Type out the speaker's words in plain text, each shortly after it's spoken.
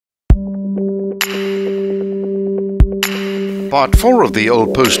Part 4 of the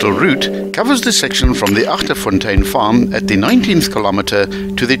old postal route covers the section from the Agterfontein farm at the 19th kilometre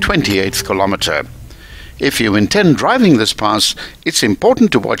to the 28th kilometre. If you intend driving this pass, it's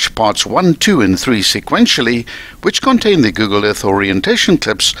important to watch parts 1, 2 and 3 sequentially, which contain the Google Earth orientation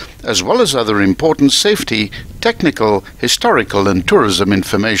clips as well as other important safety, technical, historical and tourism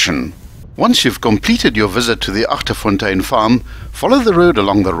information. Once you've completed your visit to the Agterfontein farm, follow the road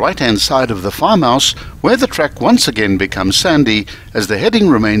along the right-hand side of the farmhouse, where the track once again becomes sandy as the heading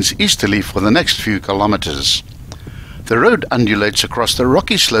remains easterly for the next few kilometres. The road undulates across the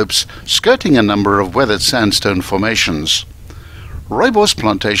rocky slopes, skirting a number of weathered sandstone formations. Rooibos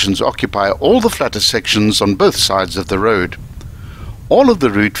plantations occupy all the flatter sections on both sides of the road. All of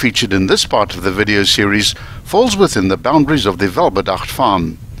the route featured in this part of the video series falls within the boundaries of the Velbedacht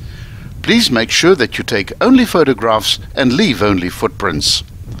farm. Please make sure that you take only photographs and leave only footprints.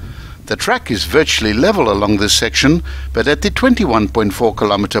 The track is virtually level along this section, but at the 21.4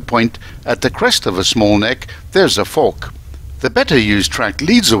 kilometre point, at the crest of a small neck, there's a fork. The better used track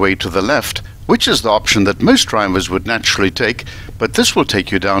leads away to the left, which is the option that most drivers would naturally take, but this will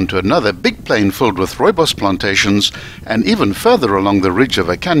take you down to another big plain filled with rooibos plantations and even further along the ridge of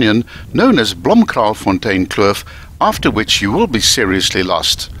a canyon known as Blomkraalfontein Kloof, after which you will be seriously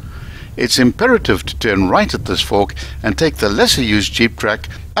lost. It's imperative to turn right at this fork and take the lesser used jeep track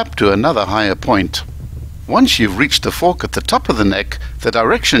up to another higher point. Once you've reached the fork at the top of the neck, the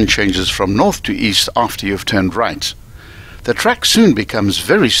direction changes from north to east after you've turned right. The track soon becomes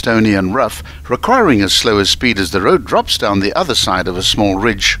very stony and rough, requiring a slower speed as the road drops down the other side of a small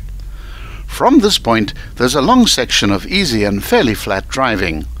ridge. From this point, there's a long section of easy and fairly flat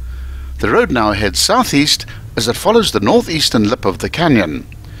driving. The road now heads southeast as it follows the northeastern lip of the canyon.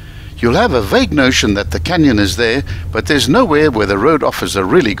 You'll have a vague notion that the canyon is there, but there's nowhere where the road offers a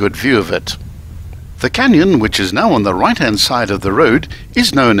really good view of it. The canyon, which is now on the right-hand side of the road,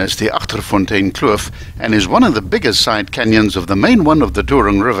 is known as the Agterfontein Kloof and is one of the biggest side canyons of the main one of the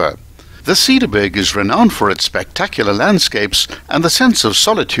Doring River. The Cederberg is renowned for its spectacular landscapes and the sense of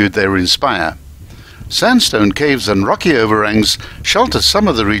solitude they inspire. Sandstone caves and rocky overhangs shelter some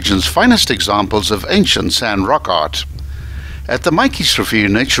of the region's finest examples of ancient sand rock art. At the Maikisrivier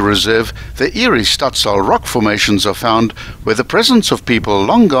Nature Reserve, the eerie Stadsal rock formations are found where the presence of people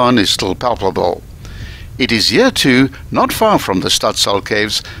long gone is still palpable. It is here too, not far from the Stadsal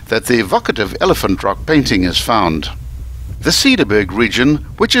caves, that the evocative elephant rock painting is found. The Cederberg region,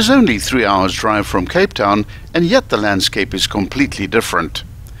 which is only 3 hours' drive from Cape Town, and yet the landscape is completely different.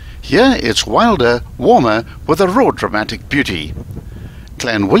 Here it's wilder, warmer, with a raw dramatic beauty.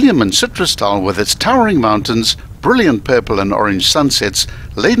 Clan William and Citrustal with its towering mountains, brilliant purple and orange sunsets,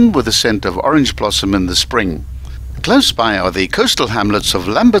 laden with the scent of orange blossom in the spring. Close by are the coastal hamlets of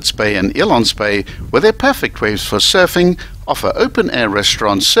Lambert's Bay and Elands Bay, with their perfect waves for surfing, offer open-air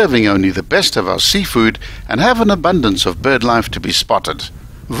restaurants serving only the best of our seafood, and have an abundance of bird life to be spotted.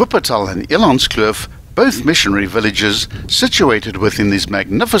 Wuppertal and Elandskloof, both missionary villages situated within these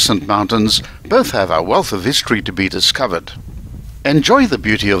magnificent mountains, both have a wealth of history to be discovered. Enjoy the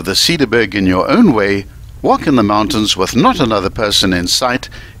beauty of the Cederberg in your own way. Walk in the mountains with not another person in sight,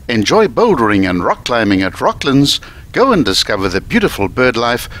 enjoy bouldering and rock climbing at Rocklands, go and discover the beautiful bird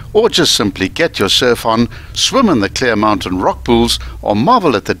life, or just simply get your surf on, swim in the clear mountain rock pools, or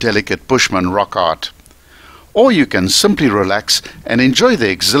marvel at the delicate Bushman rock art. Or you can simply relax and enjoy the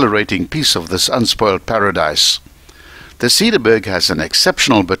exhilarating peace of this unspoiled paradise. The Cederberg has an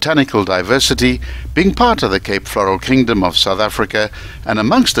exceptional botanical diversity, being part of the Cape Floral Kingdom of South Africa, and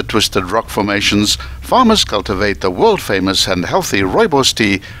amongst the twisted rock formations, farmers cultivate the world-famous and healthy rooibos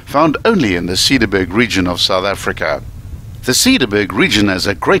tea found only in the Cederberg region of South Africa. The Cederberg region has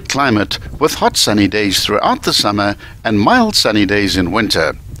a great climate, with hot sunny days throughout the summer and mild sunny days in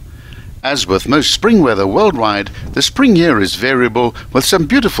winter. As with most spring weather worldwide, the spring year is variable, with some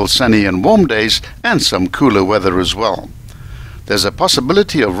beautiful sunny and warm days and some cooler weather as well. There's a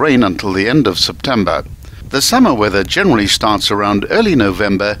possibility of rain until the end of September. The summer weather generally starts around early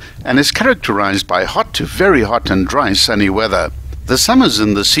November and is characterized by hot to very hot and dry sunny weather. The summers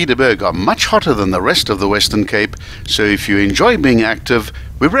in the Cederberg are much hotter than the rest of the Western Cape, so if you enjoy being active,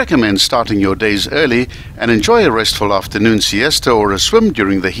 we recommend starting your days early and enjoy a restful afternoon siesta or a swim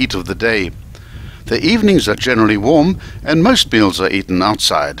during the heat of the day. The evenings are generally warm and most meals are eaten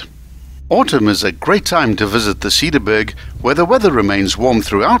outside. Autumn is a great time to visit the Cederberg, where the weather remains warm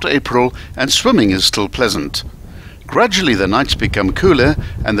throughout April and swimming is still pleasant. Gradually the nights become cooler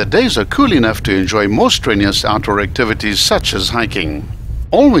and the days are cool enough to enjoy more strenuous outdoor activities such as hiking.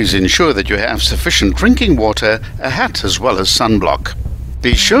 Always ensure that you have sufficient drinking water, a hat as well as sunblock.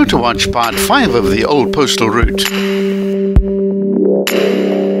 Be sure to watch part 5 of the old postal route.